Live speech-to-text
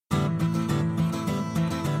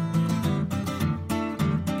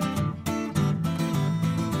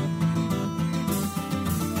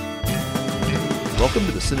Welcome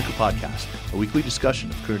to the Sinica Podcast, a weekly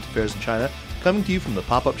discussion of current affairs in China, coming to you from the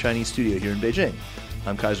pop-up Chinese studio here in Beijing.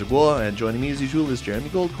 I'm Kaiser Guo, and joining me as usual is Jeremy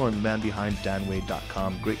Goldkorn, the man behind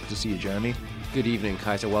danwei.com. Great to see you, Jeremy. Good evening,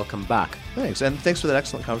 Kaiser. Welcome back. Thanks, and thanks for that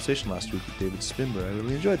excellent conversation last week with David Spinber. I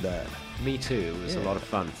really enjoyed that. Me too. It was a lot of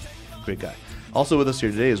fun. Great guy. Also with us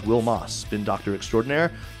here today is Will Moss, spin doctor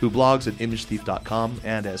extraordinaire, who blogs at imagethief.com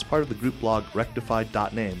and as part of the group blog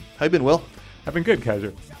rectified.name. How you been, Will? I've been good,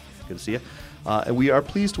 Kaiser. Good to see you. And we are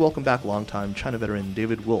pleased to welcome back longtime China veteran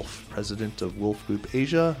David Wolf, president of Wolf Group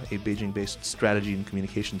Asia, a Beijing-based strategy and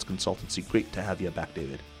communications consultancy. Great to have you back,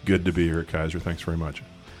 David. Good to be here, Kaiser. Thanks very much.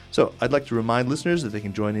 So I'd like to remind listeners that they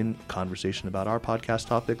can join in conversation about our podcast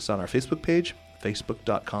topics on our Facebook page,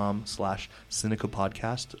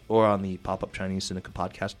 facebook.com/CinicaPodcast, or on the pop-up Chinese Sinica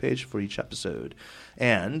podcast page for each episode.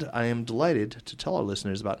 And I am delighted to tell our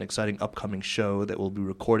listeners about an exciting upcoming show that we'll be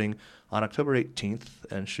recording on October 18th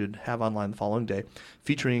and should have online the following day,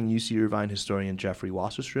 featuring UC Irvine historian Jeffrey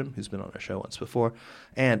Wasserstrom, who's been on our show once before,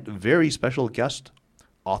 and very special guest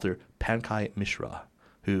author Pankaj Mishra,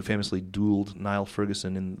 who famously dueled Niall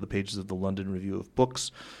Ferguson in the pages of the London Review of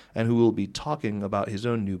Books, and who will be talking about his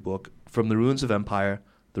own new book, From the Ruins of Empire,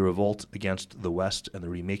 The Revolt Against the West and the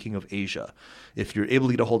Remaking of Asia. If you're able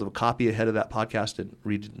to get a hold of a copy ahead of that podcast and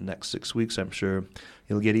read it in the next 6 weeks, I'm sure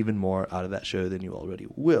you'll get even more out of that show than you already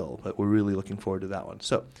will, but we're really looking forward to that one.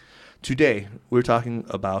 So today, we're talking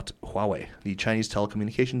about Huawei, the Chinese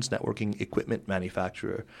telecommunications networking equipment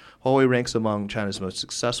manufacturer. Huawei ranks among China's most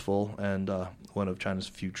successful and one of China's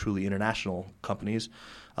few truly international companies,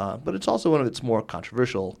 but it's also one of its more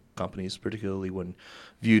controversial companies, particularly when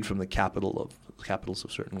viewed from the capitals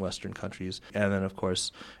of certain Western countries. And then, of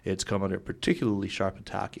course, it's come under particularly sharp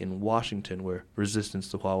attack in Washington, where resistance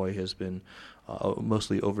to Huawei has been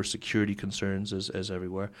mostly over security concerns as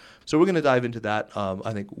everywhere. So we're going to dive into that.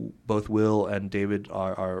 I think both Will and David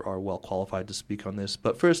are well qualified to speak on this.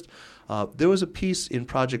 But first, there was a piece in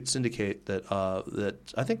Project Syndicate that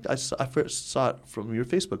I think I first saw it from your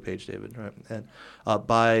Facebook page, David, right? And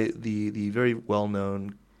by the very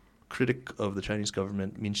well-known critic of the Chinese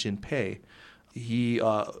government, Min-Shin Pei. He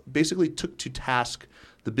basically took to task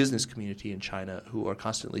the business community in China, who are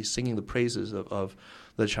constantly singing the praises of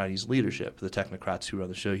the Chinese leadership. The technocrats who run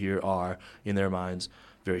the show here are, in their minds,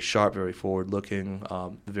 very sharp, very forward-looking,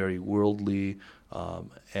 very worldly,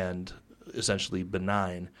 and essentially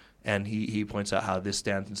benign. And he points out how this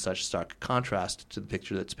stands in such stark contrast to the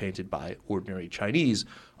picture that's painted by ordinary Chinese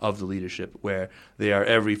of the leadership, where they are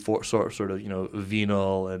every sort of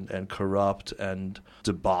venal and corrupt and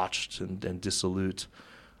debauched and dissolute.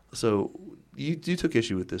 So you took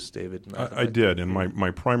issue with this, David. I did, and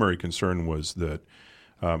my primary concern was that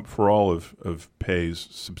for all of Pei's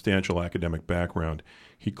substantial academic background,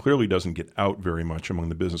 he clearly doesn't get out very much among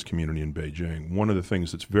the business community in Beijing. One of the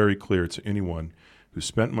things that's very clear to anyone who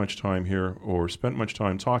spent much time here or spent much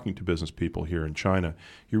time talking to business people here in China,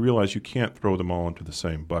 you realize you can't throw them all into the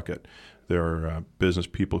same bucket. There are business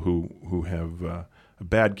people who have a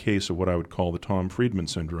bad case of what I would call the Tom Friedman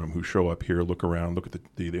syndrome, who show up here, look around, look at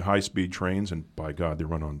the high-speed trains, and by God, they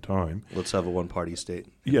run on time. Let's have a one-party state.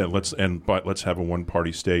 Yeah, let's have a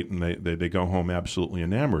one-party state, and they go home absolutely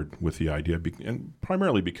enamored with the idea, and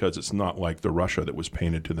primarily because it's not like the Russia that was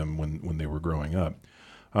painted to them when they were growing up.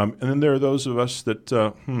 And then there are those of us that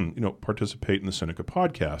participate in the Sinica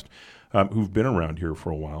podcast, who've been around here for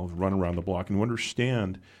a while, have run around the block, and who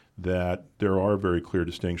understand that there are very clear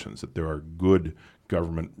distinctions, that there are good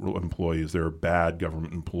government employees, there are bad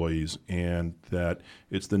government employees, and that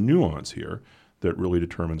it's the nuance here that really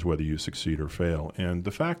determines whether you succeed or fail. And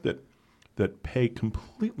the fact that Pei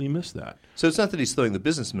completely missed that. So it's not that he's throwing the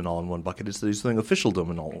businessmen all in one bucket, it's that he's throwing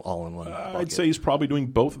officialdom all in one bucket. I'd say he's probably doing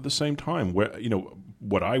both at the same time.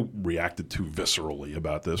 What I reacted to viscerally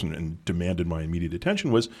about this and demanded my immediate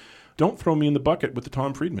attention was, don't throw me in the bucket with the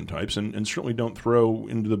Tom Friedman types, and certainly don't throw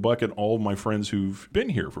into the bucket all of my friends who've been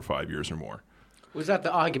here for 5 years or more. Was that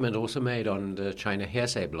the argument also made on the China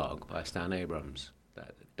Hearsay blog by Stan Abrams?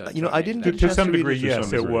 I didn't get to some degree, to yes,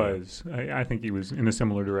 some it degree. was. I think he was in a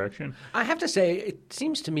similar direction. I have to say, it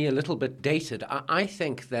seems to me a little bit dated. I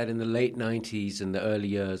think that in the late 90s and the early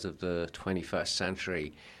years of the 21st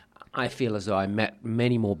century, I feel as though I met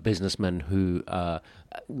many more businessmen who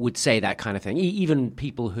would say that kind of thing, even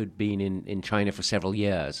people who'd been in China for several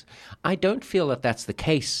years. I don't feel that that's the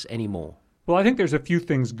case anymore. Well, I think there's a few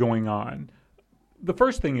things going on. the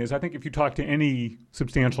first thing is, I think if you talk to any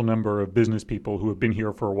substantial number of business people who have been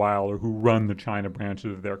here for a while or who run the China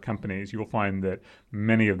branches of their companies, you'll find that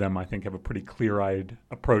many of them, I think, have a pretty clear-eyed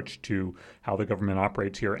approach to how the government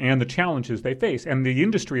operates here and the challenges they face. And the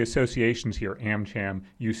industry associations here, AmCham,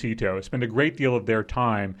 UCITO, spend a great deal of their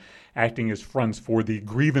time acting as fronts for the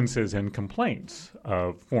grievances and complaints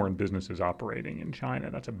of foreign businesses operating in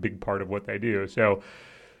China. That's a big part of what they do. So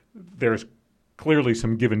there's clearly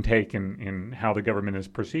some give and take in how the government is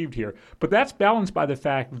perceived here. But that's balanced by the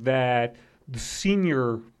fact that the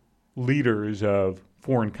senior leaders of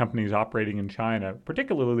foreign companies operating in China,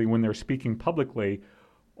 particularly when they're speaking publicly,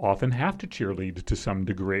 often have to cheerlead to some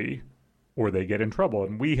degree or they get in trouble.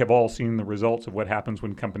 And we have all seen the results of what happens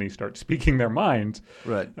when companies start speaking their minds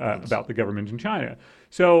about the government in China.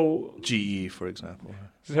 So GE, for example.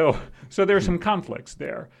 So there's some conflicts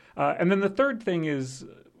there. And then the third thing is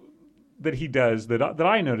that he does that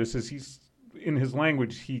I notice is he's in his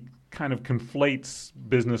language he kind of conflates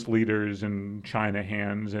business leaders and China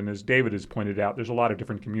hands, and as David has pointed out, there's a lot of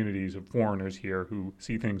different communities of foreigners here who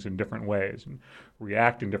see things in different ways and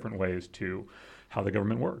react in different ways to how the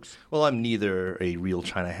government works. Well, I'm neither a real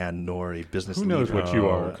China hand nor a business leader. Who knows what you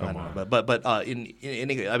are? Come on. But in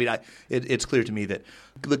I mean, it's clear to me that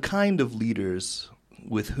the kind of leaders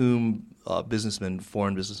with whom foreign businessmen,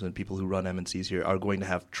 people who run MNCs here are going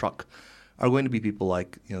to be people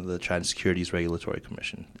like the China Securities Regulatory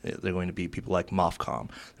Commission. They're going to be people like MOFCOM.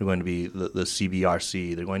 They're going to be the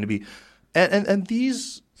CBRC. They're going to be and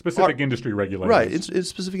these specific industry regulators. Right, it's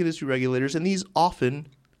specific industry regulators, and these often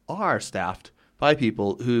are staffed by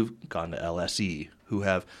people who've gone to LSE, who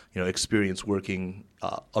have experience working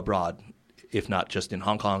abroad, if not just in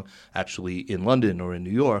Hong Kong, actually in London or in New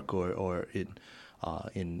York or in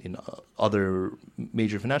other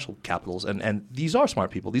major financial capitals, and these are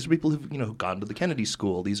smart people. These are people who've gone to the Kennedy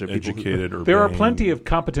School. These are educated. People there are plenty of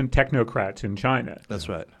competent technocrats in China. That's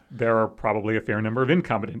right. There are probably a fair number of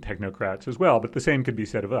incompetent technocrats as well, but the same could be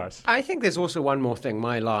said of us. I think there's also one more thing.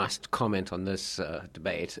 My last comment on this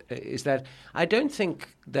debate is that I don't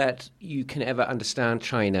think that you can ever understand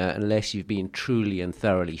China unless you've been truly and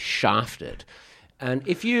thoroughly shafted. And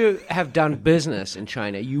if you have done business in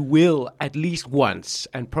China, you will at least once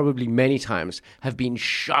and probably many times have been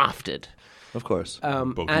shafted. Of course.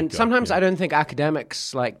 And sometimes I don't think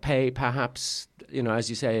academics pay perhaps, as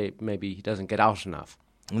you say, maybe he doesn't get out enough.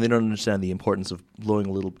 And they don't understand the importance of blowing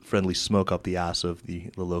a little friendly smoke up the ass of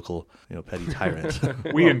the local petty tyrant.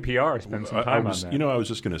 We in PR spend some time on that. I was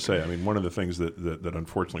just going to say, I mean, one of the things that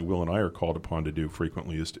unfortunately Will and I are called upon to do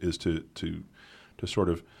frequently is to sort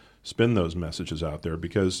of spin those messages out there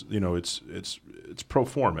because it's pro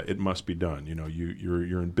forma. It must be done.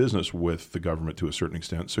 You're in business with the government to a certain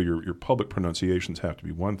extent, so your public pronunciations have to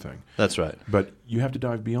be one thing. That's right. But you have to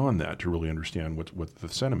dive beyond that to really understand what the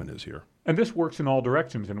sentiment is here. And this works in all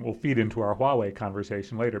directions, and it will feed into our Huawei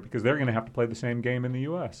conversation later because they're going to have to play the same game in the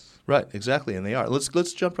U.S. Right, exactly, and they are.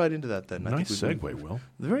 Let's jump right into that then. Nice segue, Will.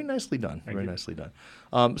 Very nicely done. Thank you. Nicely done.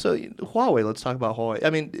 So Huawei. Let's talk about Huawei.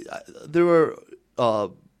 I mean, there were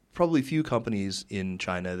probably few companies in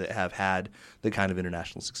China that have had the kind of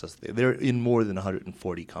international success. They're in more than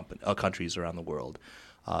 140 countries around the world.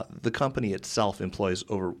 The company itself employs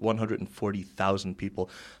over 140,000 people.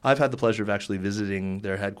 I've had the pleasure of actually visiting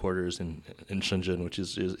their headquarters in Shenzhen, which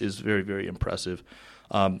is very, very impressive.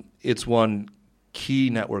 It's won key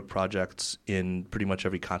network projects in pretty much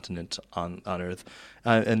every continent on Earth,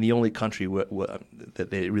 and the only country that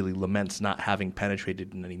they really laments not having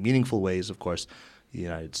penetrated in any meaningful ways, of course, the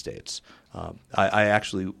United States. I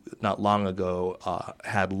actually, not long ago,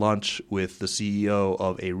 had lunch with the CEO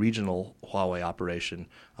of a regional Huawei operation.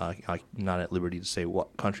 I'm not at liberty to say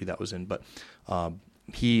what country that was in, but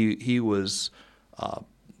he was.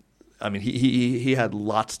 He had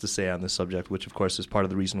lots to say on this subject, which of course is part of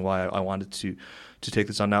the reason why I wanted to take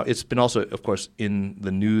this on now. It's been also, of course, in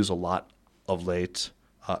the news a lot of late.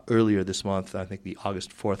 Earlier this month, I think the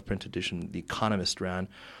August 4th print edition, The Economist ran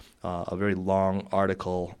a very long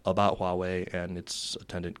article about Huawei and its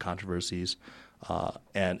attendant controversies,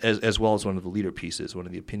 and as well as one of the leader pieces, one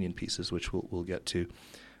of the opinion pieces, which we'll get to.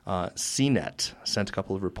 CNET sent a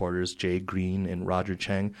couple of reporters, Jay Green and Roger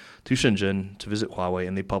Cheng, to Shenzhen to visit Huawei,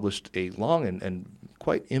 and they published a long and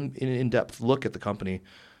quite in-depth look at the company.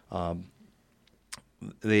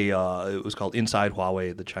 It was called Inside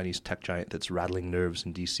Huawei, the Chinese tech giant that's rattling nerves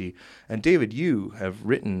in D.C. And David, you have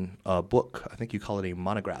written a book. I think you call it a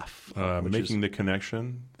monograph. Making the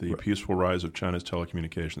Connection, the Peaceful Rise of China's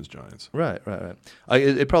Telecommunications Giants. Right.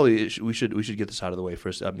 We should get this out of the way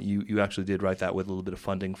first. You actually did write that with a little bit of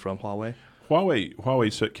funding from Huawei.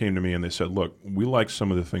 Huawei came to me and they said, "Look, we like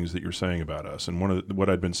some of the things that you're saying about us, and what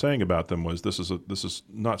I'd been saying about them was this is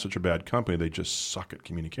not such a bad company. They just suck at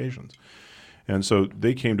communications." And so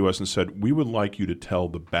they came to us and said, "We would like you to tell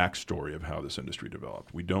the backstory of how this industry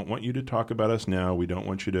developed. We don't want you to talk about us now. We don't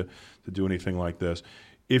want you to do anything like this.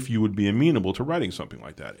 If you would be amenable to writing something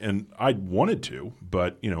like that." And I wanted to,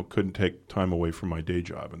 but couldn't take time away from my day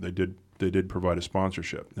job, and they did provide a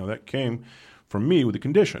sponsorship. Now that came from me with a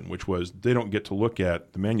condition, which was they don't get to look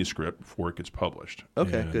at the manuscript before it gets published.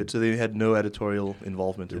 Okay, And good. So they had no editorial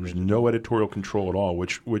involvement there in was it. no editorial control at all,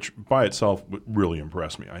 which by itself really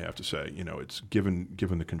impressed me, I have to say. It's given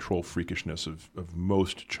the control freakishness of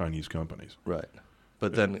most Chinese companies. Right.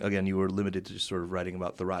 But then, again, you were limited to just sort of writing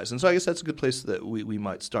about the rise. And so I guess that's a good place that we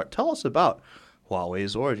might start. Tell us about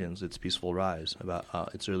Huawei's origins, its peaceful rise, about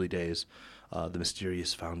its early days, the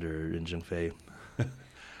mysterious founder, Ren Zhengfei.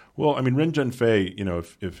 Well, I mean, Ren Zhengfei,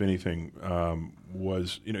 if anything,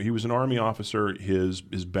 was he was an army officer. His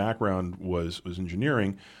background was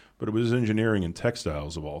engineering, but it was engineering in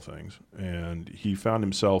textiles of all things, and he found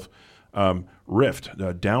himself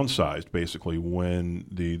downsized basically when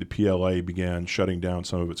the PLA began shutting down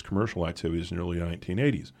some of its commercial activities in the early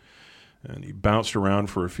 1980s. And he bounced around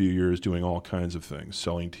for a few years doing all kinds of things,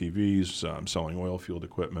 selling TVs, selling oil field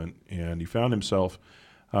equipment, and he found himself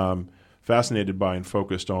fascinated by and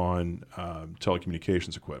focused on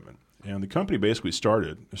telecommunications equipment. And the company basically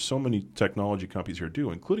started, as so many technology companies here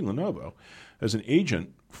do, including Lenovo, as an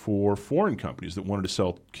agent for foreign companies that wanted to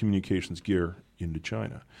sell communications gear into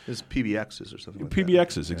China. It's PBXs or something like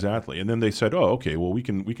PBXs, that. exactly. And then they said, "Oh, okay, well, we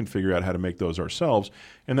can figure out how to make those ourselves."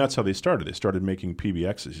 And that's how they started. They started making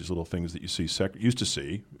PBXs, these little things that you used to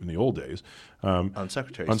see in the old days. On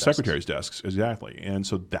secretaries' desks, exactly. And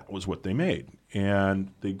so that was what they made. And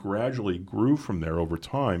they gradually grew from there over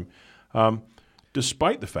time,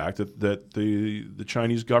 despite the fact that the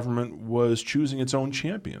Chinese government was choosing its own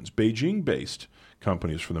champions, Beijing-based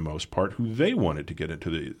companies for the most part, who they wanted to get into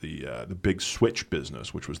the big switch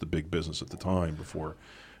business, which was the big business at the time before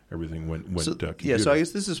everything went computer. Yeah, so I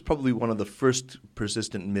guess this is probably one of the first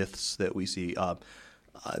persistent myths that we see.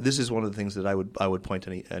 This is one of the things that I would point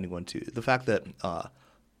anyone to. The fact that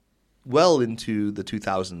well into the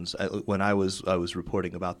 2000s, when I was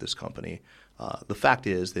reporting about this company, the fact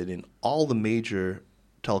is that in all the major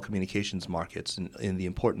telecommunications markets in the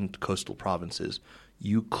important coastal provinces,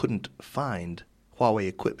 you couldn't find Huawei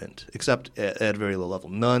equipment except at a very low level.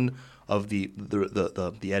 None of the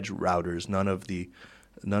edge routers, none of the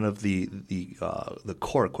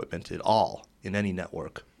core equipment at all in any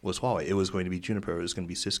network was Huawei. It was going to be Juniper. It was going to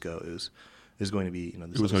be Cisco. It was going to be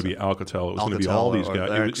it was going to be Alcatel. It was going to be all these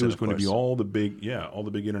guys. It was going to be all the big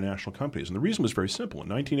international companies. And the reason was very simple. In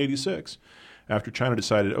 1986, after China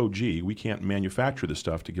decided, oh gee, we can't manufacture this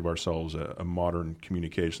stuff to give ourselves a modern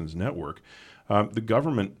communications network, the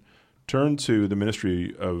government turned to the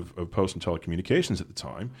Ministry of Post and Telecommunications at the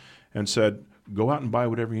time and said, go out and buy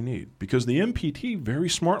whatever you need. Because the MPT very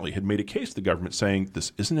smartly had made a case to the government saying,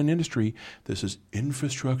 this isn't an industry, this is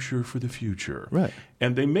infrastructure for the future. Right.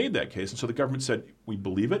 And they made that case. And so the government said, we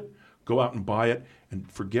believe it, go out and buy it,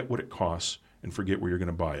 and forget what it costs, and forget where you're going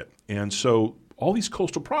to buy it. And so all these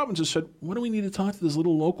coastal provinces said, what do we need to talk to this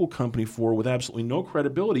little local company for with absolutely no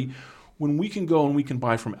credibility when we can go and we can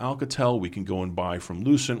buy from Alcatel, we can go and buy from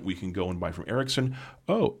Lucent, we can go and buy from Ericsson.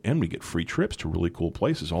 Oh, and we get free trips to really cool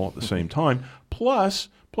places all at the same time. Plus,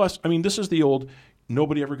 I mean, this is the old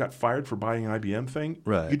nobody ever got fired for buying an IBM thing.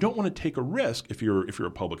 Right. You don't want to take a risk if you're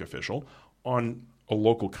a public official on a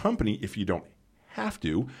local company if you don't have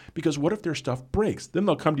to, because what if their stuff breaks? Then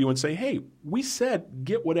they'll come to you and say, hey, we said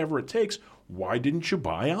get whatever it takes. Why didn't you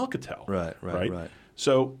buy Alcatel? Right.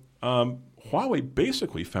 So Huawei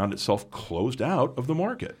basically found itself closed out of the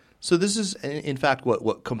market. So this is, in fact,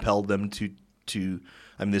 what compelled them to.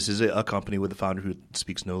 I mean, this is a company with a founder who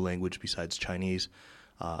speaks no language besides Chinese.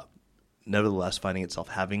 Nevertheless, finding itself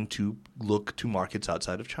having to look to markets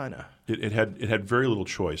outside of China. It had very little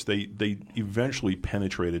choice. They eventually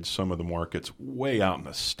penetrated some of the markets way out in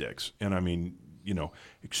the sticks, and I mean,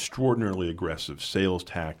 extraordinarily aggressive sales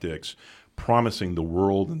tactics, promising the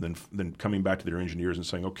world, and then coming back to their engineers and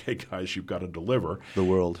saying, "Okay, guys, you've got to deliver the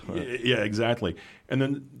world." Right. Yeah, exactly. And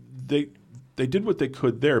then they did what they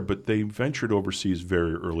could there, but they ventured overseas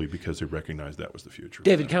very early because they recognized that was the future.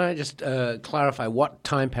 David, can I just clarify, what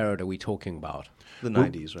time period are we talking about? The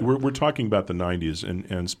 90s, right? We're talking about the 90s,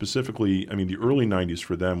 and specifically, I mean, the early 90s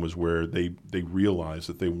for them was where they realized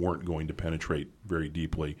that they weren't going to penetrate very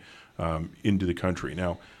deeply into the country.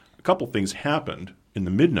 Now, a couple things happened in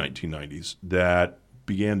the mid-1990s that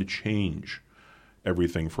began to change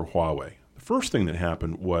everything for Huawei. The The first thing that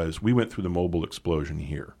happened was we went through the mobile explosion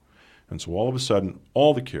here. And so all of a sudden,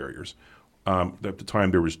 all the carriers, at the time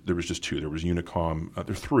there was just two. There was Unicom. There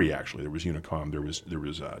were three actually. There was Unicom. There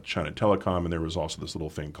was China Telecom, and there was also this little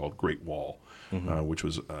thing called Great Wall, which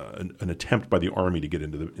was an attempt by the Army to get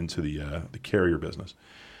into the carrier business.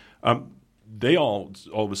 They all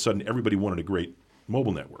of a sudden everybody wanted a great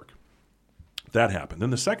mobile network. That happened. Then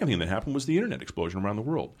the second thing that happened was the internet explosion around the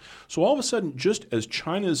world. So all of a sudden, just as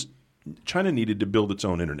China needed to build its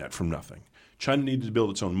own internet from nothing, China needed to build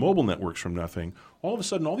its own mobile networks from nothing. All of a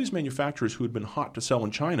sudden, all these manufacturers who had been hot to sell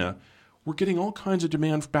in China were getting all kinds of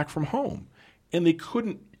demand back from home. And they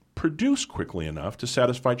couldn't produce quickly enough to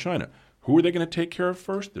satisfy China. Who were they going to take care of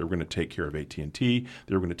first? They were going to take care of AT&T.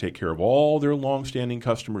 They were going to take care of all their long-standing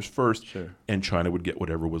customers first, and China would get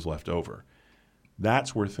whatever was left over.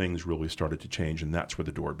 That's where things really started to change, and that's where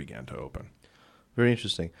the door began to open. Very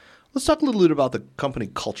interesting. Let's talk a little bit about the company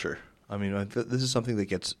culture. I mean, this is something that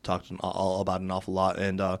gets talked about an awful lot,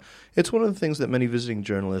 and it's one of the things that many visiting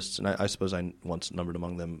journalists, and I suppose I once numbered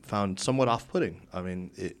among them, found somewhat off-putting. I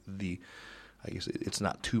mean, I guess it's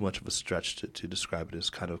not too much of a stretch to describe it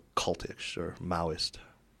as kind of cultish or Maoist.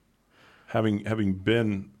 Having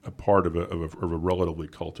been a part of a relatively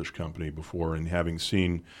cultish company before, and having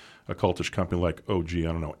seen a cultish company like,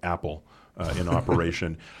 Apple in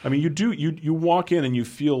operation, I mean, you walk in and you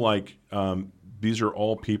feel like these are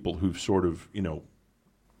all people who've sort of,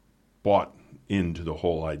 bought into the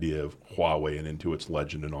whole idea of Huawei and into its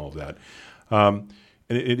legend and all of that. And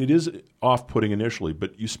it is off-putting initially,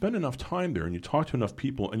 but you spend enough time there and you talk to enough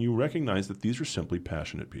people and you recognize that these are simply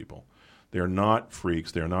passionate people. They are not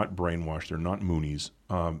freaks. They are not brainwashed. They're not Moonies.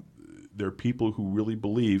 They're people who really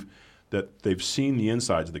believe that they've seen the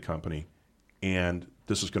insides of the company and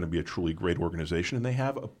this is going to be a truly great organization, and they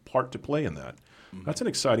have a part to play in that. That's an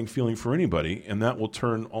exciting feeling for anybody, and that will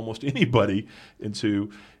turn almost anybody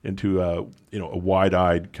into a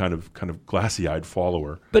wide-eyed kind of glassy-eyed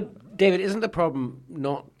follower. But David, isn't the problem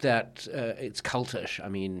not that it's cultish? I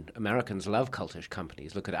mean, Americans love cultish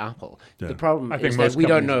companies. Look at Apple. Yeah. The problem is that we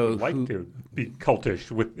don't know like to be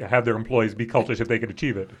cultish, have their employees be cultish if they could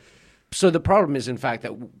achieve it. So the problem is, in fact,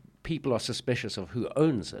 that people are suspicious of who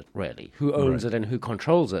owns it, really, who owns it and who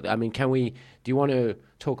controls it. I mean, do you want to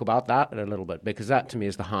talk about that a little bit? Because that, to me,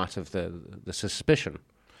 is the heart of the suspicion.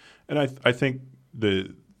 And I think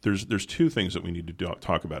there's two things that we need to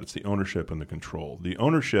talk about. It's the ownership and the control. The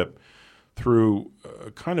ownership through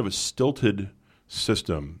kind of a stilted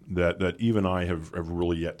system that even I have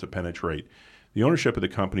really yet to penetrate. The ownership of the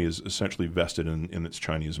company is essentially vested in its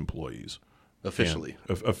Chinese employees. Officially,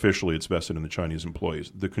 it's vested in the Chinese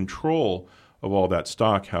employees. The control of all that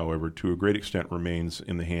stock, however, to a great extent remains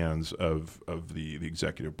in the hands of the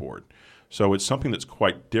executive board. So it's something that's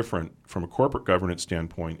quite different from a corporate governance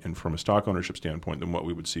standpoint and from a stock ownership standpoint than what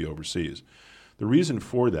we would see overseas. The reason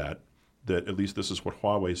for that at least this is what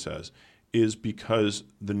Huawei says, is because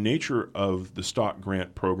the nature of the stock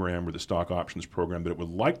grant program or the stock options program that it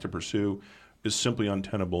would like to pursue is simply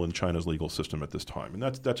untenable in China's legal system at this time. And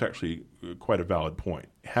that's actually quite a valid point.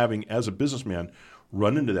 Having, as a businessman,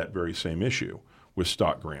 run into that very same issue with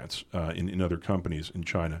stock grants in other companies in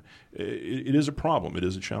China, it is a problem. It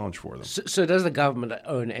is a challenge for them. So does the government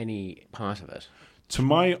own any part of it? To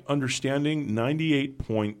my understanding,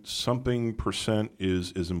 98-point-something%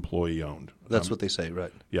 is employee-owned. That's what they say,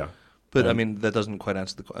 right? Yeah. But, I mean, that doesn't quite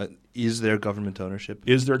answer the question. Is there government ownership?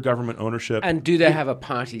 Is there government ownership? And do they have a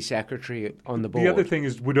party secretary on the board? The other thing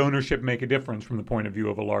is, would ownership make a difference from the point of view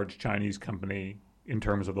of a large Chinese company in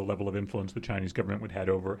terms of the level of influence the Chinese government would have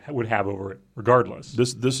over it regardless?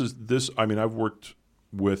 I mean, I've worked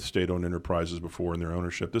with state-owned enterprises before in their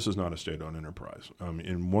ownership. This is not a state-owned enterprise.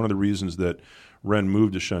 And one of the reasons that Ren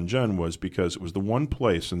moved to Shenzhen was because it was the one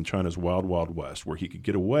place in China's wild, wild west where he could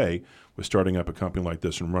get away with starting up a company like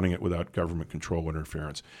this and running it without government control or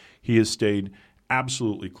interference. He has stayed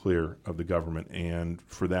absolutely clear of the government, and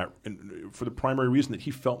for the primary reason that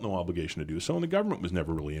he felt no obligation to do so, and the government was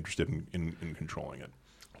never really interested in controlling it.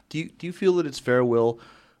 Do you feel that it's fair will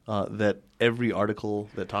that every article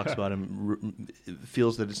that talks about him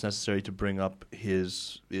feels that it's necessary to bring up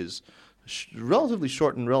his relatively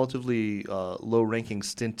short and relatively low-ranking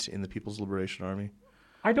stint in the People's Liberation Army?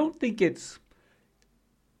 I don't think it's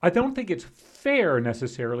fair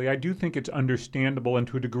necessarily. I do think it's understandable, and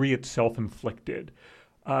to a degree it's self-inflicted.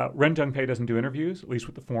 Ren Zhengpei doesn't do interviews, at least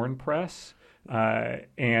with the foreign press.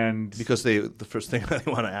 And because the first thing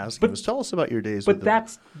they want to ask him is, tell us about your days. But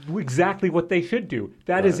that's exactly what they should do.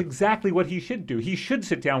 That is exactly what he should do. He should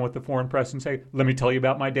sit down with the foreign press and say, let me tell you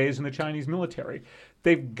about my days in the Chinese military.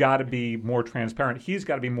 they've got to be more transparent. He's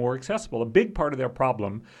got to be more accessible. A big part of their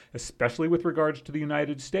problem, especially with regards to the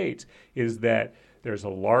United States, is that there's a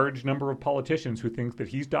large number of politicians who think that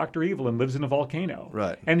he's Dr. Evil and lives in a volcano.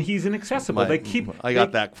 Right. And he's inaccessible. They keep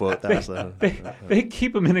that quote. They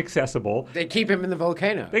keep him inaccessible. They keep him in the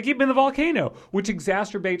volcano. They keep him in the volcano, which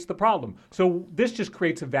exacerbates the problem. So this just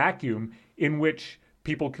creates a vacuum in which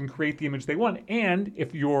people can create the image they want. And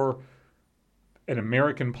if you're an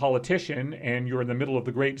American politician and you're in the middle of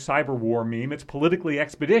the great cyber war meme, it's politically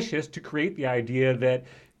expeditious to create the idea that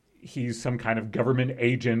he's some kind of government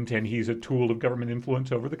agent and he's a tool of government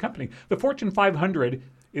influence over the company. The Fortune 500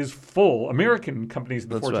 is full. American companies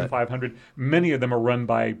in the Fortune 500, many of them are run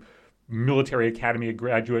by military academy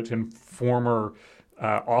graduates and former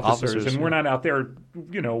officers. And we're not out there,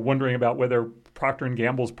 wondering about whether Procter &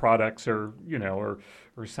 Gamble's products are,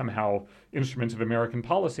 or somehow instruments of American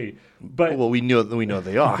policy. But we know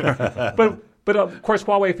they are. But of course,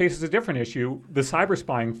 Huawei faces a different issue. The cyber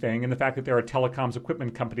spying thing and the fact that they're a telecoms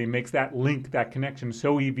equipment company makes that link, that connection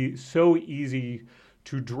so easy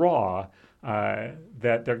to draw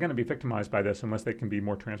that they're going to be victimized by this unless they can be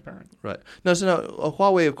more transparent. Right. Now,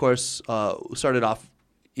 Huawei, of course, started off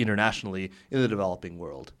internationally in the developing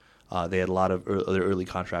world. They had a lot of other early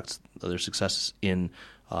contracts, other successes in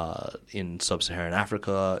sub-Saharan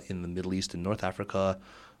Africa, in the Middle East and North Africa,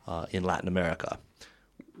 in Latin America.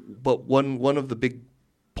 But one of the big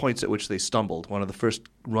points at which they stumbled, one of the first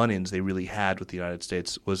run-ins they really had with the United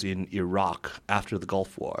States was in Iraq after the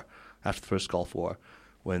first Gulf War,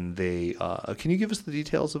 when they can you give us the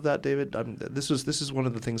details of that, David? This is one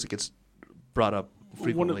of the things that gets brought up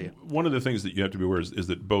frequently. One of the things that you have to be aware is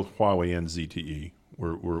that both Huawei and ZTE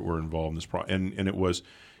were involved in this and it was,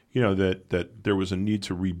 that there was a need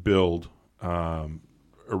to rebuild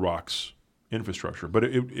Iraq's infrastructure, but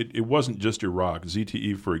it wasn't just Iraq.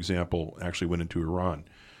 ZTE, for example, actually went into Iran,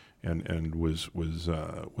 and was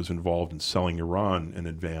involved in selling Iran an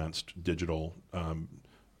advanced digital,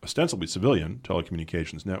 ostensibly civilian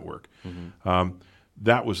telecommunications network. Mm-hmm.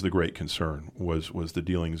 That was the great concern was the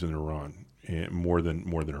dealings in Iran more than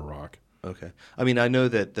Iraq. Okay, I mean I know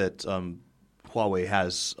that Huawei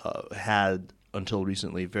has had until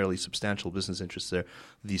recently fairly substantial business interests there.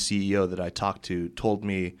 The CEO that I talked to told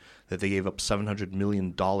me that they gave up $700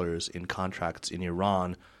 million in contracts in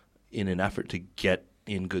Iran in an effort to get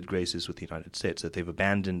in good graces with the United States, that they've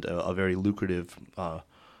abandoned a very lucrative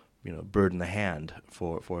bird in the hand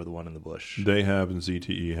for the one in the bush. They have, and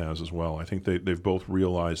ZTE has as well. I think they've both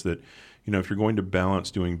realized that if you're going to balance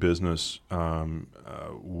doing business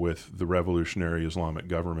with the revolutionary Islamic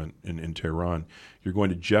government in Tehran, you're going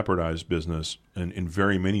to jeopardize business in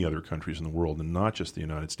very many other countries in the world, and not just the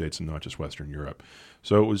United States and not just Western Europe.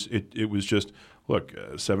 So it was just, look,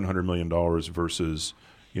 $700 million versus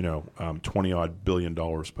 $20-odd billion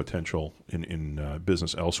potential in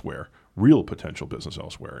business elsewhere, real potential business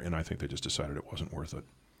elsewhere, and I think they just decided it wasn't worth it.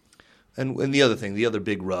 And the other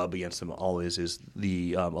big rub against them always is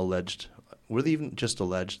the alleged, were they even just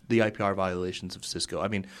alleged, the IPR violations of Cisco. I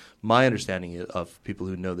mean, my understanding of people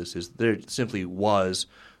who know this is there simply was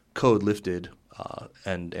code lifted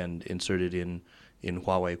and inserted in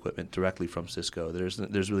Huawei equipment directly from Cisco.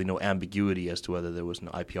 There's really no ambiguity as to whether there was an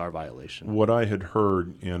IPR violation. What I had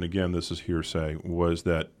heard, and again this is hearsay, was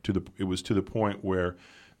that it was to the point where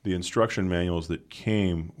the instruction manuals that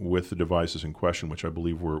came with the devices in question, which I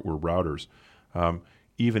believe were routers,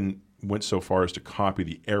 even went so far as to copy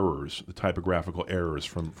the errors, the typographical errors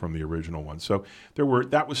from the original one. So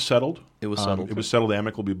that was settled. It was settled. It was settled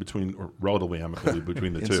amicably relatively amicably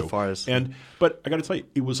between the two. But I got to tell you,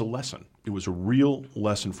 it was a lesson. It was a real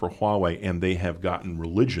lesson for Huawei, and they have gotten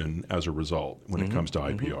religion as a result when it comes to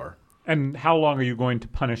IPR. Mm-hmm. And how long are you going to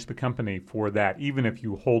punish the company for that, even if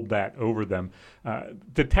you hold that over them?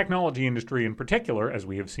 The technology industry in particular, as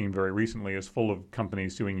we have seen very recently, is full of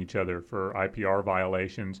companies suing each other for IPR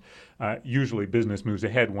violations. Usually business moves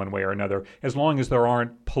ahead one way or another, as long as there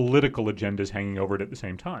aren't political agendas hanging over it at the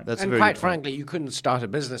same time. And quite frankly, you couldn't start a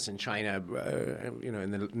business in China in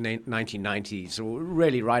the 1990s, or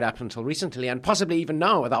really right up until recently, and possibly even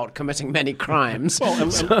now without committing many crimes. Well,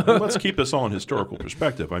 and let's keep this all in historical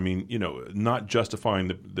perspective. I mean, not justifying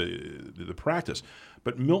the practice,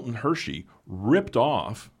 but Milton Hershey ripped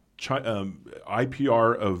off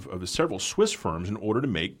IPR of several Swiss firms in order to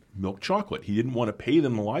make milk chocolate. He didn't want to pay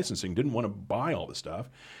them the licensing, didn't want to buy all the stuff.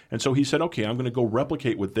 And so he said, okay, I'm going to go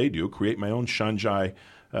replicate what they do, create my own Shanghai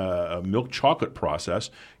milk chocolate process,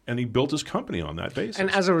 and he built his company on that basis. And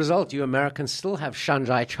as a result, you Americans still have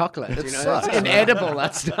Shanghai chocolate. It's inedible,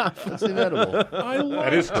 that stuff. It's inedible. I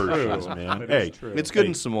love Hershey's, man. It's good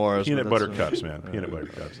in s'mores. Peanut butter cups, man. Peanut butter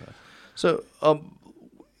cups. So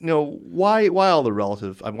why all the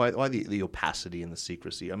relative? Why the opacity and the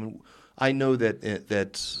secrecy? I mean, I know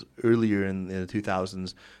that earlier in the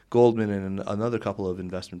 2000s, Goldman and another couple of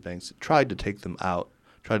investment banks tried to take them out,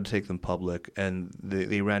 tried to take them public, and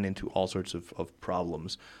they ran into all sorts of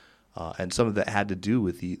problems. And some of that had to do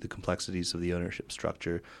with the complexities of the ownership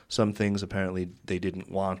structure. Some things apparently they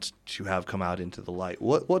didn't want to have come out into the light.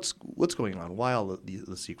 What's going on? Why all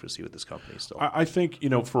the secrecy with this company still? I think,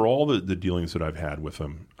 for all the dealings that I've had with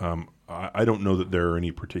them, I don't know that there are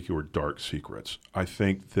any particular dark secrets. I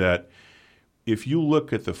think that if you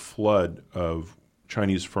look at the flood of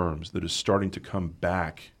Chinese firms that is starting to come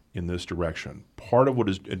back in this direction, part of what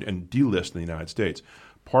is, and delist in the United States,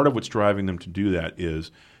 part of what's driving them to do that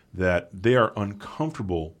is that they are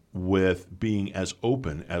uncomfortable with being as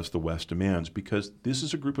open as the West demands, because this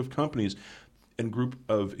is a group of companies and group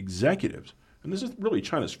of executives, and this is really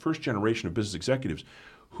China's first generation of business executives,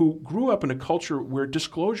 who grew up in a culture where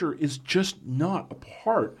disclosure is just not a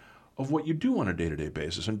part of what you do on a day-to-day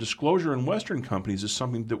basis. And disclosure in Western companies is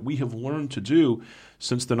something that we have learned to do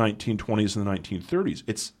since the 1920s and the 1930s.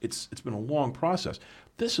 It's been a long process.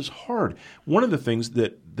 This is hard. One of the things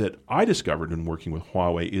that I discovered in working with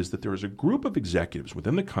Huawei is that there is a group of executives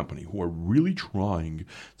within the company who are really trying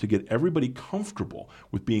to get everybody comfortable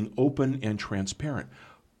with being open and transparent.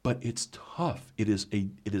 But it's tough. It is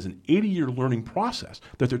an 80-year learning process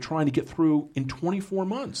that they're trying to get through in 24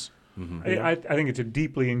 months. Mm-hmm. I think it's a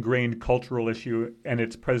deeply ingrained cultural issue, and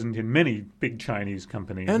it's present in many big Chinese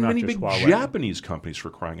companies, and not many just big Huawei. Japanese companies, for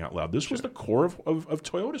crying out loud. This was the core of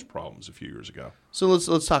Toyota's problems a few years ago. So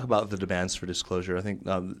let's talk about the demands for disclosure. I think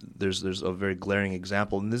there's a very glaring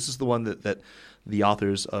example, and this is the one that the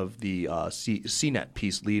authors of the CNET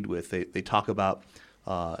piece lead with. They talk about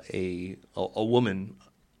a woman.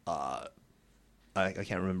 I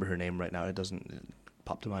can't remember her name right now. It doesn't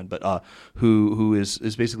pop to mind, but who is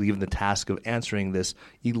basically given the task of answering this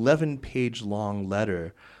 11-page long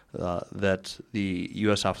letter that the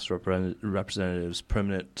U.S. Office of Representatives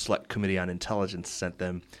Permanent Select Committee on Intelligence sent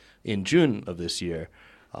them in June of this year.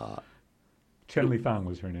 Chen Lifang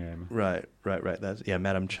was her name. Right. That's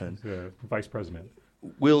Madam Chen, the vice president.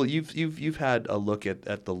 Will, you've had a look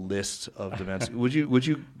at the list of demands. Would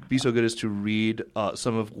you be so good as to read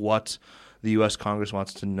some of what the U.S. Congress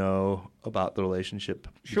wants to know about the relationship?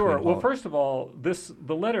 Sure. Well, first of all,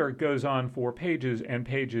 the letter goes on for pages and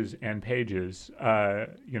pages and pages.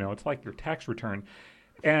 It's like your tax return,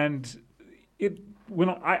 and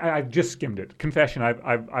I've just skimmed it. Confession,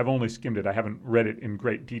 I've only skimmed it. I haven't read it in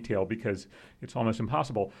great detail because it's almost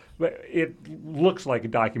impossible. But it looks like a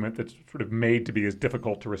document that's sort of made to be as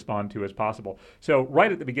difficult to respond to as possible. So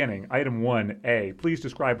right at the beginning, item 1A, please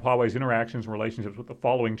describe Huawei's interactions and relationships with the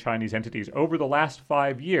following Chinese entities over the last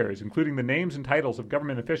 5 years, including the names and titles of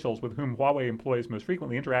government officials with whom Huawei employees most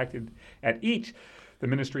frequently interacted at each: the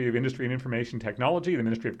Ministry of Industry and Information Technology, the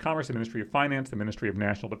Ministry of Commerce, the Ministry of Finance, the Ministry of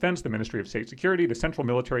National Defense, the Ministry of State Security, the Central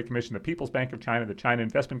Military Commission, the People's Bank of China, the China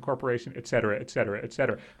Investment Corporation, et cetera, et cetera, et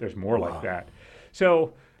cetera. There's more like that.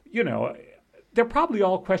 So, they're probably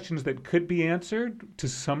all questions that could be answered to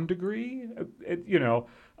some degree.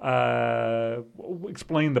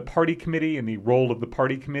 Explain the party committee and the role of the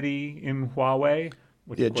party committee in Huawei.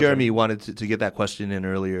 Yeah, Jeremy wanted to get that question in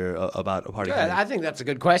earlier about a party. I think that's a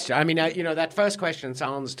good question. I mean, that first question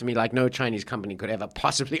sounds to me like no Chinese company could ever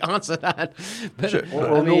possibly answer that. But, sure.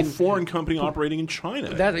 Or no foreign company operating in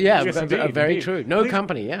China. Yes, indeed, very indeed. true. No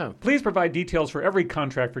company, yeah. Please provide details for every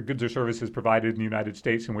contract for goods or services provided in the United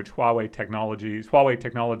States in which Huawei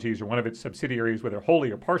Technologies or one of its subsidiaries, whether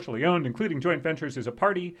wholly or partially owned, including joint ventures, is a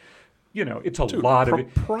party. It's a lot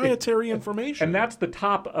of proprietary information. And that's the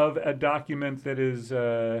top of a document that is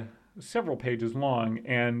several pages long,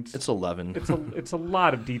 and it's 11. It's a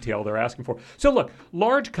lot of detail they're asking for. So look,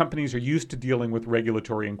 large companies are used to dealing with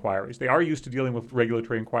regulatory inquiries. They are used to dealing with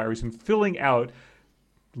regulatory inquiries and filling out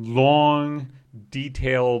long,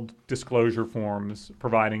 detailed disclosure forms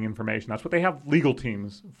providing information. That's what they have legal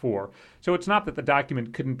teams for. So it's not that the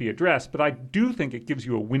document couldn't be addressed, but I do think it gives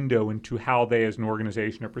you a window into how they as an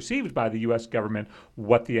organization are perceived by the U.S. government,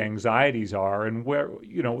 what the anxieties are, and where,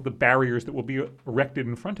 the barriers that will be erected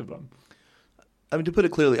in front of them. I mean, to put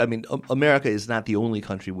it clearly, America is not the only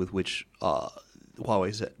country with which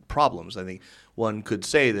Huawei's had problems. I think one could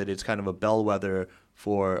say that it's kind of a bellwether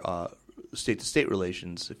for state-to-state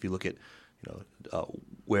relations. If you look at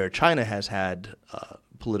where China has had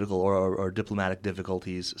political or diplomatic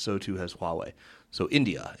difficulties, so too has Huawei. So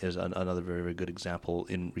India is another very, very good example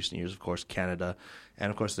in recent years, of course, Canada, and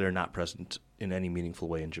of course they're not present in any meaningful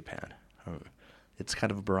way in Japan. It's kind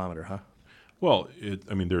of a barometer, huh? Well,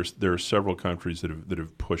 there are several countries that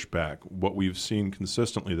have pushed back. What we've seen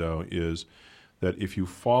consistently, though, is that if you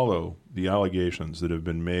follow the allegations that have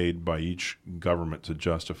been made by each government to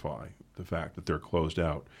justify the fact that they're closed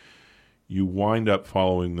out, you wind up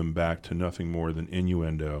following them back to nothing more than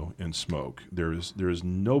innuendo and smoke.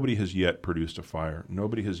 Nobody has yet produced a fire.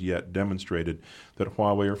 Nobody has yet demonstrated that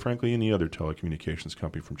Huawei, or frankly any other telecommunications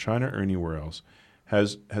company from China or anywhere else,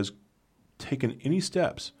 has taken any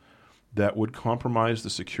steps that would compromise the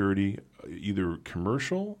security, either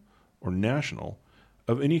commercial or national,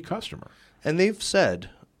 of any customer. And they've said,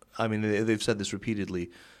 they've said this repeatedly,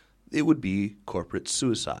 it would be corporate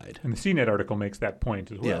suicide. And the CNET article makes that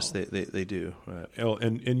point as well. Yes, they do. Right.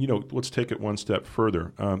 And let's take it one step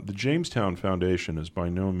further. The Jamestown Foundation is by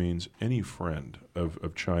no means any friend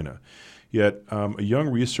of China. Yet a young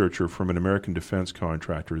researcher from an American defense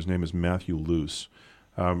contractor, his name is Matthew Luce,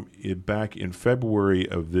 back in February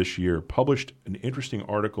of this year, published an interesting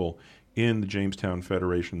article in the Jamestown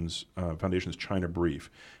Foundation's China Brief.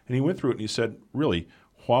 And he went through it and he said, really,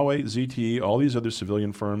 Huawei, ZTE, all these other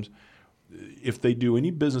civilian firms, if they do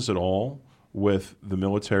any business at all with the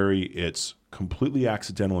military, it's completely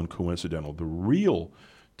accidental and coincidental. The real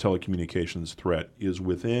telecommunications threat is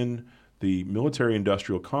within the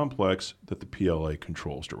military-industrial complex that the PLA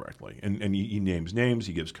controls directly. And he names names,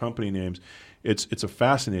 he gives company names. It's a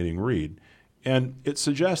fascinating read. And it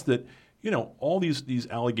suggests that, all these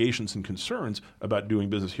allegations and concerns about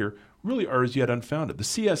doing business here really are as yet unfounded. The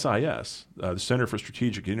CSIS, the Center for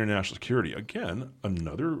Strategic and International Security, again,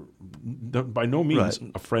 another, by no means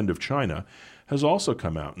a friend of China, has also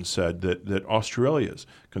come out and said that Australia's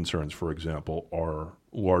concerns, for example, are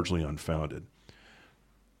largely unfounded.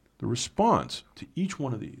 The response to each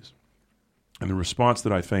one of these, and the response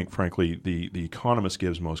that I think, frankly, the Economist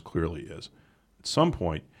gives most clearly is, at some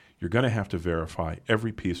point, you're going to have to verify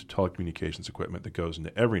every piece of telecommunications equipment that goes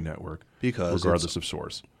into every network, regardless of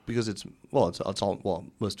source. Because it's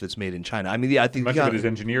all most of it's made in China. I think much of it is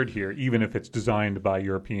engineered here, even if it's designed by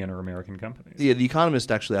European or American companies. Yeah, the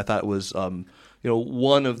Economist actually, I thought was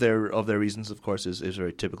one of their reasons, of course, is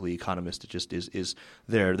very typically Economist. It just is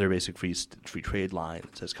their basic free trade line.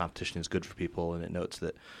 It says competition is good for people, and it notes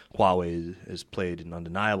that Huawei has played an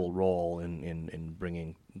undeniable role in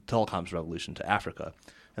bringing telecoms revolution to Africa.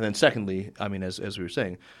 And then secondly, as we were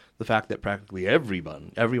saying, the fact that practically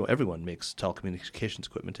everyone makes telecommunications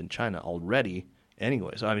equipment in China already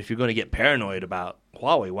anyway. So if you're going to get paranoid about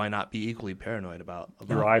Huawei, why not be equally paranoid about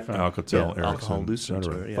your iPhone, Alcatel, Ericsson,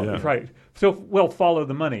 Alcohol-Lucent, Right. So, follow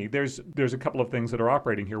the money. There's a couple of things that are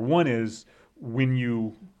operating here. One is when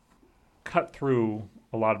you cut through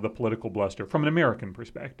a lot of the political bluster from an American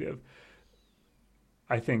perspective,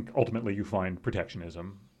 I think ultimately you find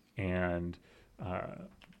protectionism and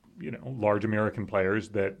large American players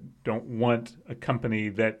that don't want a company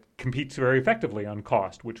that competes very effectively on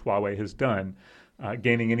cost, which Huawei has done,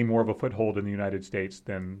 gaining any more of a foothold in the United States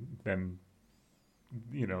than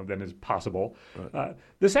is possible. Right.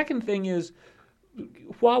 The second thing is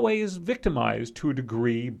Huawei is victimized to a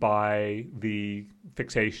degree by the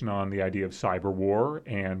fixation on the idea of cyber war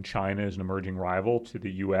and China as an emerging rival to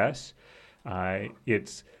the U.S.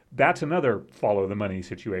 That's another follow the money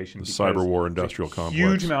situation. The cyber war industrial complex.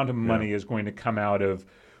 Huge amount of money is going to come out of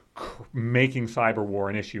making cyber war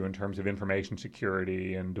an issue in terms of information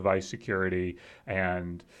security and device security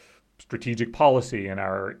and strategic policy in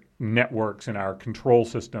our networks and our control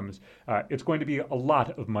systems. It's going to be a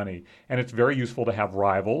lot of money. And it's very useful to have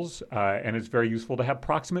rivals, and it's very useful to have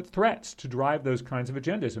proximate threats to drive those kinds of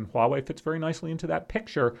agendas. And Huawei fits very nicely into that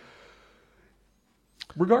picture,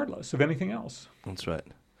 regardless of anything else. That's right.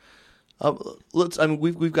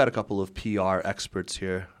 We've got a couple of PR experts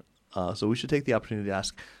here, so we should take the opportunity to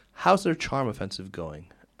ask, how's their charm offensive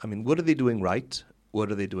going? What are they doing right?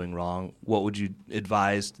 What are they doing wrong? What would you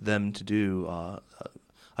advise them to do?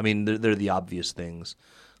 They're the obvious things.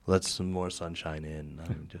 Let some more sunshine in.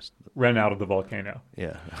 Just Ren out of the volcano.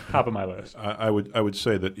 Yeah, top of my list. I would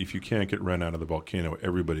say that if you can't get Ren out of the volcano,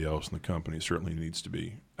 everybody else in the company certainly needs to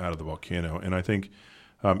be out of the volcano. And I think,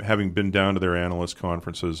 having been down to their analyst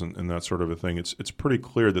conferences and that sort of a thing, it's pretty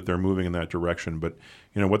clear that they're moving in that direction. But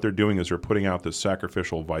what they're doing is they're putting out this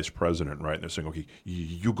sacrificial vice president, right? And they're saying, okay,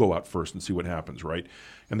 you go out first and see what happens, right?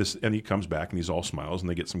 And he comes back and he's all smiles and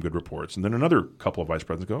they get some good reports. And then another couple of vice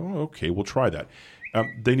presidents go, oh, okay, we'll try that.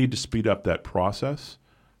 They need to speed up that process.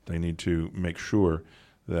 They need to make sure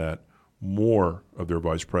that more of their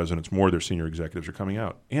vice presidents, more of their senior executives are coming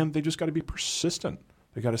out. And they just got to be persistent.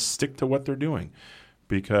 They got to stick to what they're doing.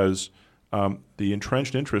 Because the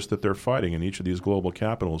entrenched interest that they're fighting in each of these global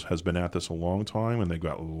capitals has been at this a long time, and they've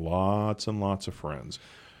got lots and lots of friends.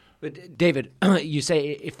 But David, you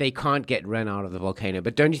say if they can't get Ren out of the volcano,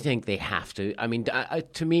 but don't you think they have to? I mean,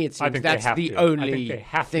 to me, it seems that's the only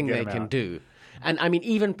thing they can do. And I mean,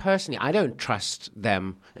 even personally, I don't trust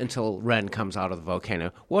them until Ren comes out of the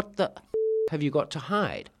volcano. What the have you got to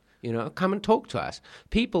hide? You know, come and talk to us.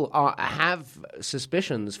 People have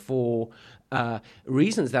suspicions for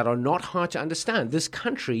reasons that are not hard to understand. This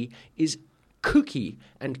country is kooky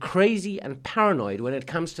and crazy and paranoid when it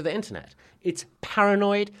comes to the internet. It's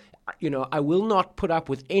paranoid. You know, I will not put up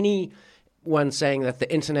with anyone saying that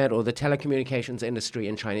the internet or the telecommunications industry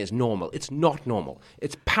in China is normal. It's not normal.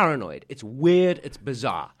 It's paranoid. It's weird. It's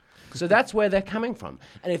bizarre. So that's where they're coming from.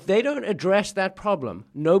 And if they don't address that problem,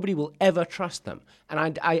 nobody will ever trust them.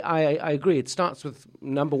 And I agree. It starts with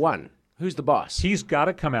number one. Who's the boss? He's got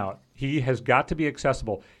to come out. He has got to be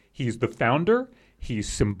accessible. He's the founder. He's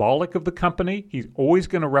symbolic of the company. He's always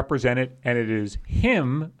going to represent it. And it is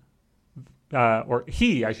him, or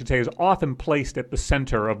he, I should say, is often placed at the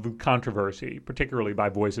center of the controversy, particularly by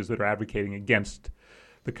voices that are advocating against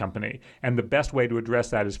the company. And the best way to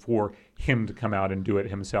address that is for him to come out and do it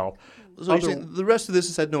himself. So you're saying the rest of this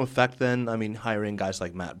has had no effect then? I mean, hiring guys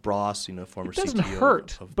like Matt Bross, former CTO. It doesn't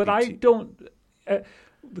hurt, but BT. I don't...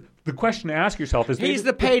 the question to ask yourself is... He's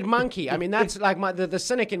the paid monkey. I mean, that's like the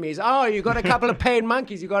cynic in me is, you got a couple of paid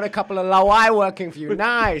monkeys. You got a couple of Lawai working for you.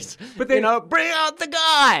 Nice. But bring out the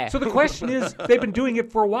guy. So the question is, they've been doing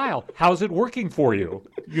it for a while. How's it working for you?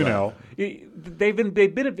 They've been.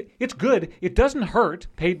 It's good. It doesn't hurt,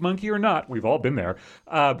 paid monkey or not. We've all been there.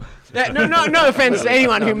 No offense to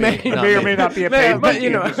anyone who may or may not be a paid monkey.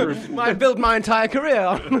 But I built my entire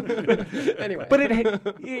career. Anyway. But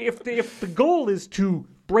if the goal is to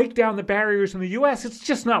break down the barriers in the U.S., it's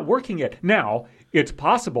just not working yet. Now, it's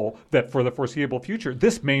possible that for the foreseeable future,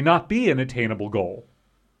 this may not be an attainable goal.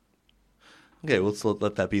 Okay, well, let's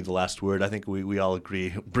let that be the last word. I think we all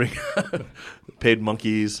agree. Bring paid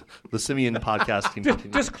monkeys, the Simian podcast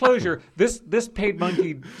team. Disclosure, this paid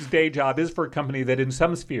monkey's day job is for a company that in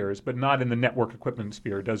some spheres, but not in the network equipment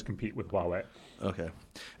sphere, does compete with Huawei. Okay.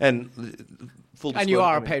 And full disclosure, and you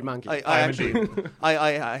are a paid monkey.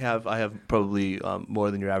 I have probably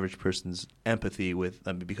more than your average person's empathy with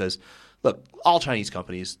them because, look, all Chinese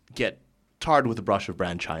companies get tarred with the brush of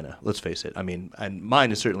brand China. Let's face it. I mean, and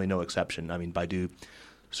mine is certainly no exception. I mean, Baidu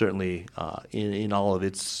certainly in all of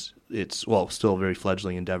its still very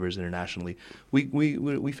fledgling endeavors internationally,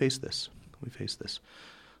 we face this. We face this.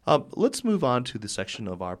 Let's move on to the section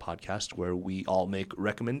of our podcast where we all make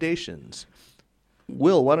recommendations.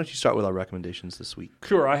 Will, why don't you start with our recommendations this week?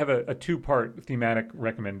 Sure. I have a two-part thematic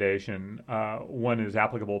recommendation. One is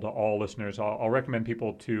applicable to all listeners. I'll recommend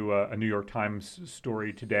people to a New York Times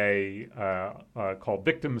story today called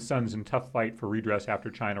Victims, Sons in Tough Fight for Redress After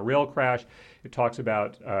China Rail Crash. It talks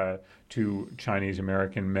about two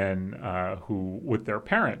Chinese-American men who, with their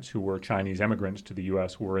parents, who were Chinese immigrants to the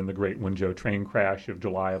U.S., were in the Great Wenzhou train crash of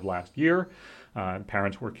July of last year.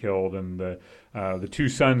 Parents were killed, and the two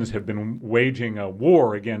sons have been waging a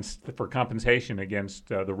war for compensation against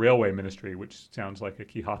the railway ministry, which sounds like a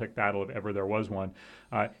quixotic battle if ever there was one.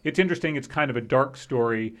 It's interesting. It's kind of a dark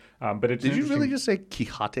story, but it's. Did you really just say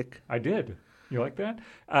quixotic? I did. You like that?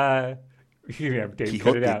 Yeah, Dave,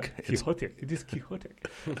 cut it out. Quixotic. It is quixotic.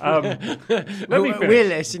 Let me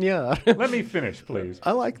finish. Let me finish, please.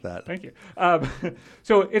 I like that. Thank you.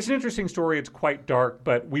 So it's an interesting story. It's quite dark,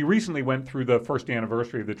 but we recently went through the first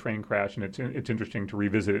anniversary of the train crash, and it's interesting to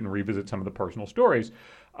revisit it and revisit some of the personal stories.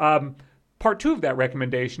 Part two of that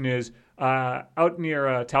recommendation is out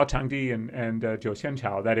near Caochangdi and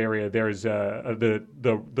Jiuxianqiao, that area, there's the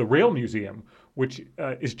Rail Museum, which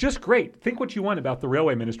is just great. Think what you want about the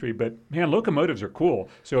railway ministry, but man, locomotives are cool.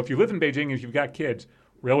 So if you live in Beijing and if you've got kids,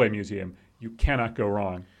 Railway Museum, you cannot go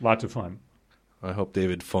wrong. Lots of fun. I hope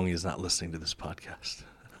David Feng is not listening to this podcast.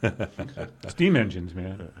 Steam engines,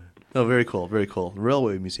 man. Oh, very cool, very cool.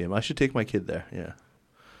 Railway Museum. I should take my kid there, yeah.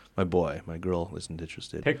 My girl isn't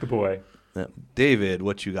interested. Take the boy. Yeah. David,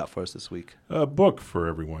 what you got for us this week? A book for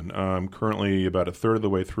everyone. I'm currently about a third of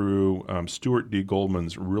the way through Stuart D.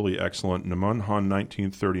 Goldman's really excellent Nemunhan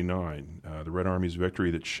 1939, the Red Army's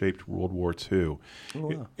victory that shaped World War II. Oh,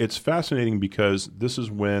 wow. It's fascinating because this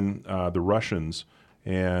is when the Russians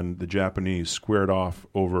and the Japanese squared off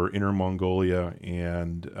over Inner Mongolia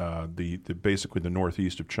and basically the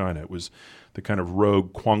northeast of China. It was the kind of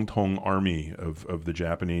rogue Kwangtung army of the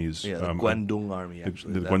Japanese. Yeah, the Guangdong army,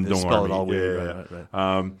 actually. The Guangdong army. All weird,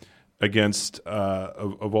 right. Against,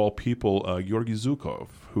 of all people, Georgy Zhukov,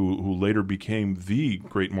 who later became the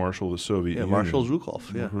great marshal of the Soviet Union. Marshal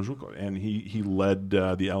Zhukov, yeah. Marshal Zhukov. And he led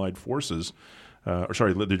the Allied forces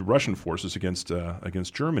the Russian forces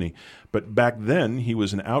against Germany. But back then he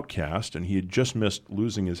was an outcast, and he had just missed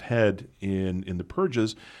losing his head in the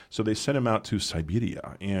purges. So they sent him out to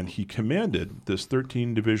Siberia, and he commanded this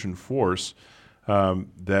 13-division force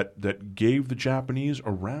that gave the Japanese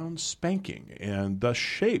a round spanking, and thus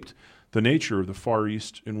shaped the nature of the Far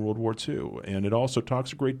East in World War II. And it also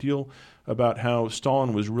talks a great deal about how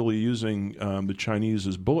Stalin was really using the Chinese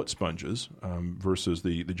as bullet sponges versus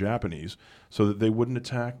the Japanese, so that they wouldn't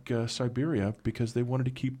attack Siberia, because they wanted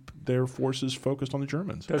to keep their forces focused on the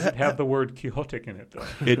Germans. Does it have the word Quixotic in it,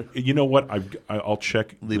 though? You know what? I'll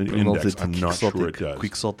check the index. I'm not sure it does.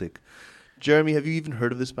 Quixotic. Jeremy, have you even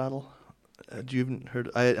heard of this battle? Do you even heard?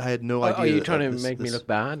 I had no idea. Are you trying to make me look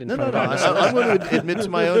bad? No. I'm going to admit to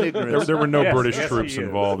my own ignorance. There were no British troops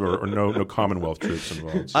involved, or no Commonwealth troops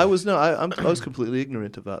involved. So. I was completely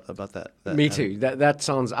ignorant about that. Me too. That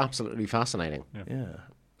sounds absolutely fascinating. Yeah.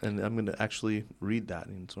 And I'm going to actually read that.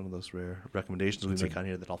 And it's one of those rare recommendations we make on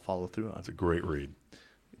here that I'll follow through on. It's a great read.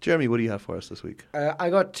 Jeremy, what do you have for us this week? I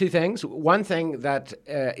got two things. One thing that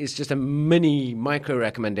is just a mini micro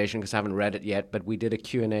recommendation, because I haven't read it yet, but we did a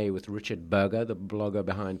Q&A with Richard Berger, the blogger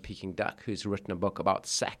behind Peking Duck, who's written a book about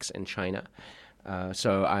sex in China.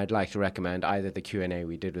 So I'd like to recommend either the Q&A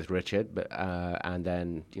we did with Richard, and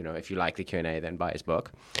then, if you like the Q&A, then buy his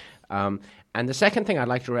book. And the second thing I'd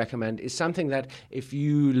like to recommend is something that if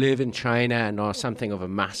you live in China and are something of a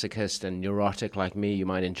masochist and neurotic like me, you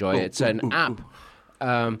might enjoy. It's an app.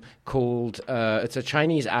 It's a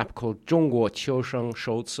Chinese app called 中国求生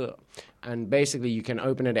手册, and basically you can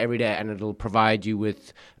open it every day and it'll provide you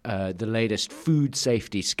with the latest food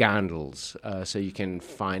safety scandals, so you can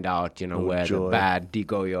find out where the bad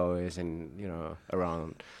digoyo is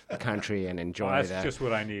around the country and enjoy that. That's just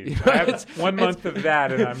what I need. I have 1 month of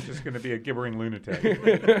that, and I'm just going to be a gibbering lunatic.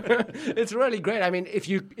 It's really great. I mean, if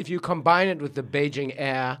you combine it with the Beijing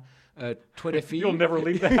Air Twitter feed, you'll never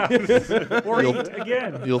leave the house or eat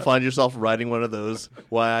again. You'll find yourself writing one of those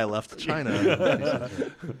 "Why I Left China."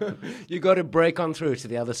 You got to break on through to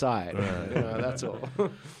the other side. That's all.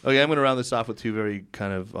 Okay, I'm going to round this off with two very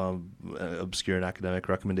kind of obscure and academic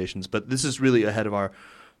recommendations, but this is really ahead of our,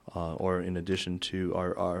 or in addition to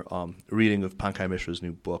our reading of Pankaj Mishra's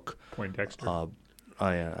new book, Poindexter.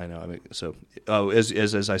 Yeah, I know.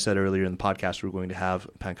 As I said earlier in the podcast, we're going to have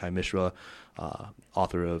Pankaj Mishra,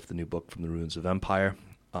 author of the new book From the Ruins of Empire,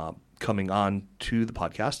 coming on to the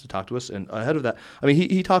podcast to talk to us. And ahead of that,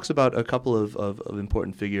 he talks about a couple of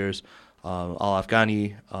important figures,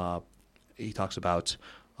 Al-Afghani. He talks about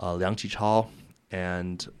Liang Qichao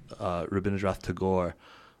and Rabindranath Tagore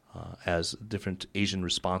as different Asian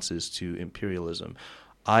responses to imperialism.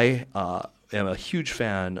 I am a huge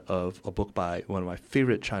fan of a book by one of my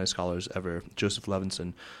favorite China scholars ever, Joseph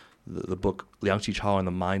Levinson, the book Liang Qichao and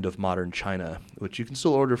the Mind of Modern China, which you can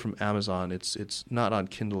still order from Amazon. It's not on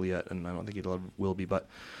Kindle yet, and I don't think it ever will be. But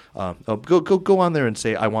go on there and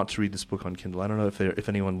say, I want to read this book on Kindle. I don't know if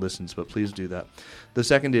anyone listens, but please do that. The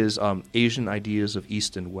second is Asian Ideas of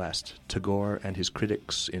East and West, Tagore and His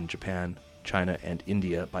Critics in Japan, China, and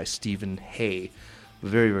India by Stephen Hay. A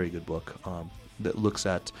very, very good book. That looks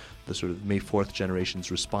at the sort of May 4th generation's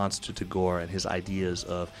response to Tagore and his ideas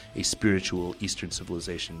of a spiritual Eastern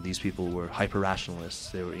civilization. These people were hyper-rationalists.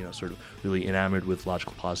 They were, sort of really enamored with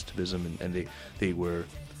logical positivism, and they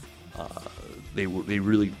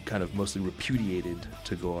really kind of mostly repudiated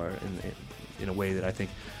Tagore in a way that I think,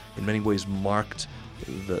 in many ways, marked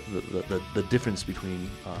the difference between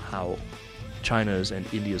how China's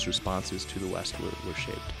and India's responses to the West were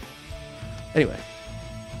shaped. Anyway,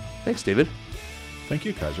 thanks, David. Thank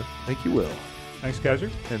you, Kaiser. Thank you, Will. Thanks, Kaiser.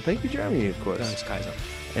 And thank you, Jeremy, of course. Thanks, Kaiser.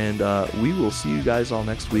 And we will see you guys all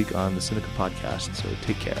next week on the Sinica Podcast, so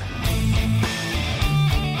take care.